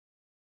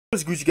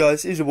What's Gucci,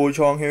 guys? It's your boy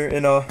Chong here,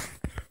 and I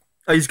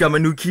just got my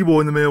new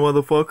keyboard in the mail,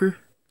 motherfucker.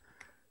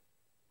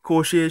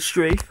 Corsair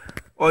Strafe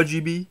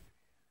RGB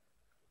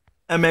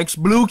MX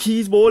blue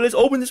keys, boy. Let's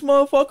open this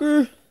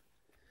motherfucker.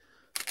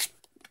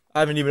 I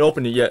haven't even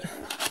opened it yet.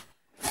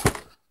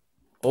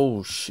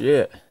 Oh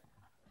shit.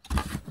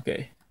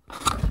 Okay,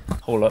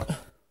 hold up.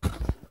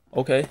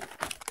 Okay,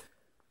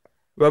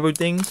 rubber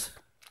things,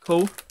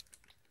 cool.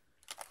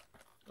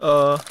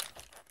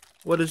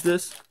 What is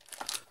this?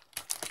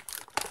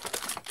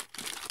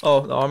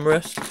 Oh, the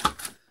armrest.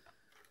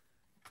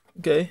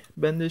 Okay,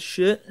 bend this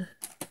shit.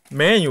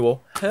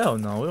 Manual? Hell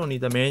no, we don't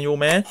need the manual,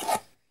 man.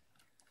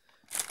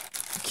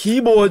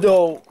 Keyboard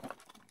though.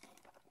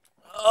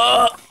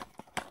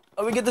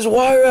 Let me get this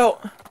wire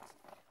out.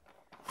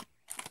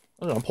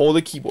 I'm gonna pull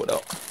the keyboard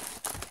out.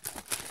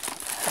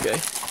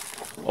 Okay.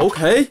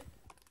 Okay.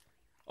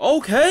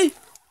 Okay.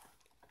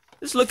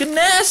 It's looking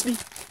nasty.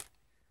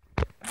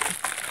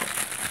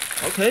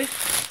 Okay.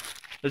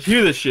 Let's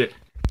hear this shit.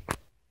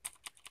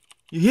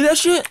 You hear that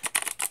shit?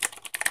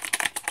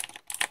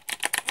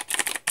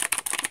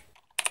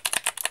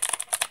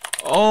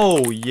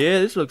 Oh yeah,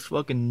 this looks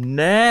fucking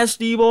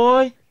nasty,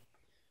 boy.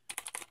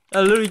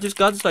 I literally just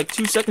got this like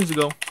 2 seconds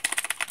ago.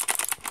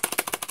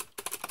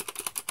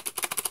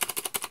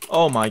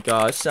 Oh my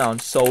god, it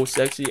sounds so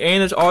sexy.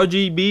 And it's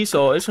RGB,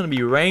 so it's gonna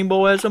be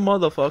rainbow as a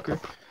motherfucker.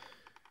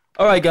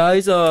 Alright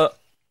guys, I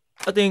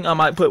think I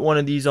might put one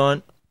of these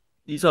on.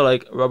 These are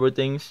like rubber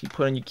things you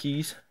put on your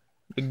keys.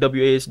 Like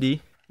WASD.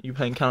 You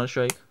playing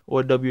Counter-Strike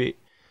or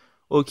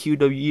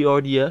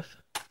QWERDF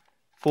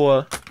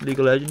for League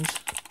of Legends.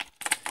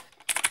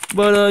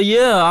 But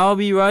yeah, I'll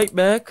be right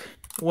back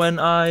when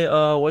I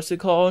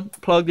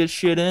plug this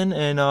shit in,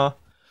 and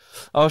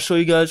I'll show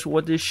you guys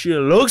what this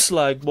shit looks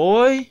like,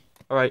 boy.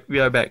 Alright,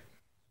 we are back.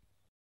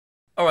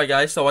 Alright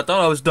guys, so I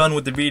thought I was done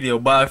with the video,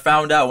 but I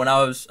found out when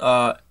I was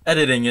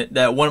editing it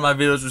that one of my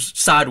videos was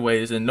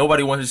sideways and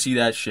nobody wants to see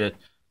that shit.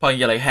 Probably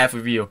get like half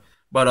a view.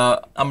 But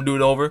I'm gonna do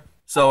it over.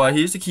 So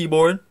here's the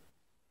keyboard.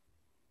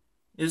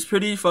 It's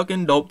pretty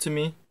fucking dope to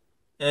me.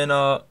 And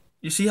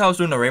you see how it's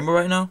doing the rainbow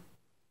right now?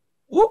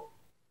 Whoop!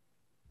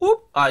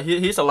 Whoop!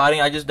 Here's the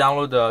lighting. I just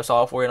downloaded the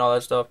software and all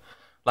that stuff,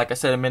 like I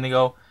said a minute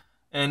ago.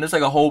 And there's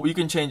like a whole, you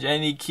can change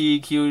any key,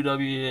 Q,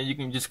 W, you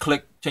can just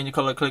click, change the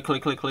color, click,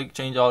 click, click, click,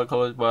 change all the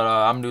colors. But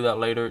I'm gonna do that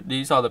later.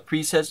 These are the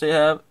presets they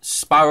have.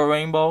 Spiral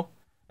rainbow,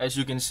 as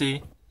you can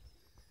see.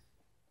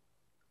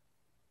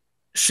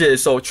 Shit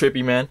is so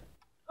trippy, man.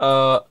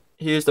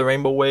 Here's the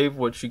rainbow wave,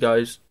 which you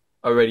guys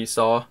already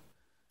saw.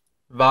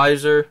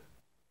 Visor,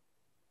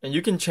 and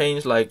you can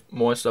change like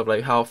more stuff,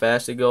 like how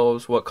fast it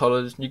goes, what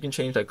colors. You can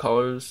change like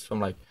colors from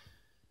like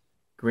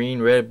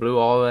green, red, blue,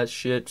 all that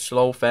shit.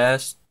 Slow,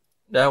 fast.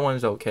 That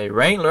one's okay.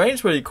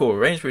 Rain's pretty cool.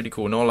 Rain's pretty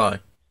cool, no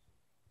lie.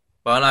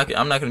 But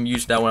I'm not gonna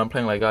use that when I'm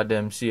playing like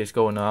goddamn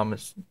CS:GO. Now I'm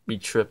gonna be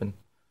tripping.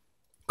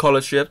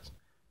 Color shift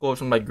goes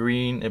from like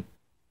green and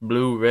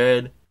blue,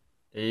 red.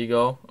 There you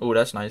go. Oh,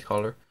 that's nice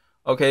color.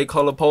 Okay,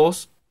 color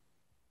pulse.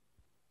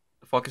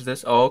 The fuck is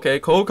this? Oh, okay,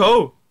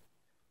 cool.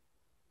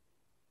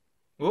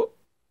 Whoop.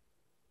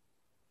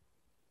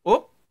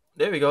 Whoop.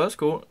 There we go. That's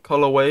cool.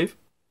 Color wave.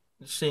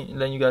 Let's see.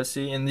 Then you guys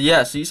see. And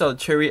yes, these are the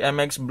Cherry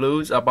MX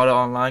Blues. I bought it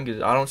online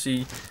because I don't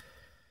see.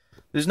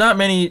 There's not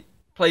many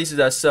places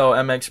that sell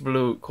MX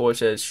Blue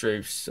Corsair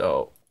Strafes,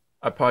 so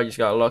I probably just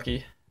got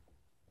lucky.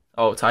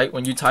 Oh, type.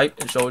 When you type,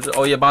 it shows it.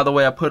 Oh yeah. By the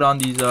way, I put on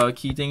these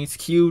key things.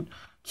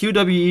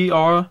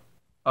 QWER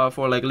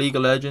for like League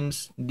of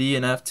Legends. D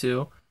and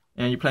F2.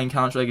 And you're playing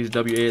Counter-Strike is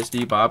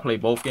WASD, but I play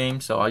both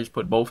games, so I just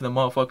put both of them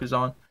motherfuckers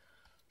on.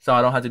 So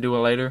I don't have to do it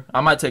later. I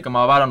might take them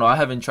off. I don't know. I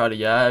haven't tried it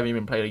yet. I haven't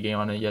even played a game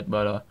on it yet.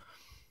 But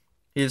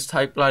here's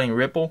type lighting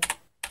ripple.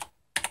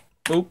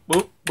 Boop,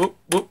 boop, boop,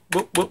 boop,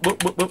 boop, boop, boop,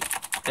 boop,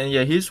 boop. And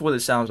yeah, here's what it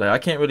sounds like. I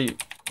can't really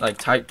like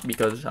type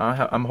because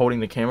I'm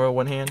holding the camera in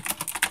one hand.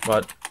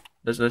 But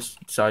let's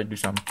decide to do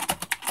something.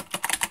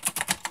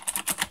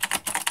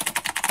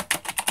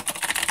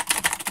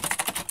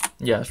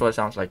 Yeah, that's what it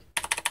sounds like.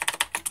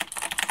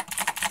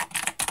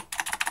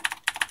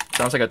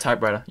 Sounds like a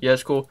typewriter. Yeah,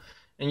 it's cool.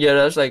 And yeah,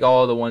 that's like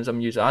all the ones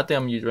I'm using. I think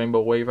I'm using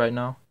Rainbow Wave right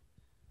now.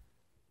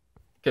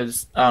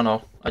 Because, I don't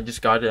know. I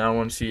just got it. I don't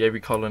want to see every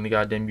color in the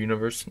goddamn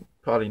universe.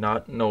 Probably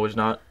not. No, it's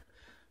not.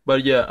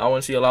 But yeah, I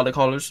want to see a lot of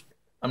colors.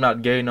 I'm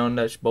not gay, none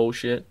of that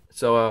bullshit.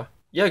 So,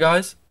 yeah,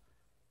 guys.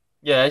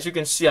 Yeah, as you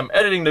can see, I'm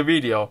editing the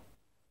video.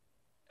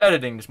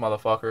 Editing this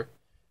motherfucker.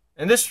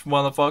 And this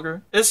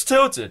motherfucker is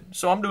tilted.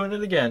 So I'm doing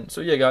it again.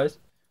 So yeah, guys.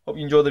 Hope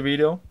you enjoyed the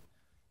video.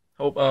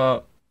 Hope,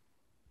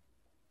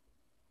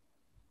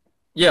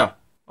 yeah.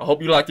 I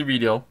hope you liked the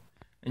video.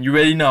 And you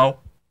already know,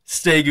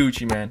 stay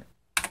Gucci, man.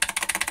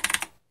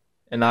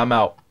 And I'm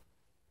out.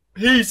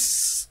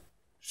 Peace.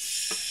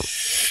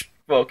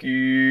 Fuck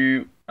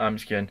you. I'm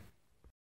just kidding.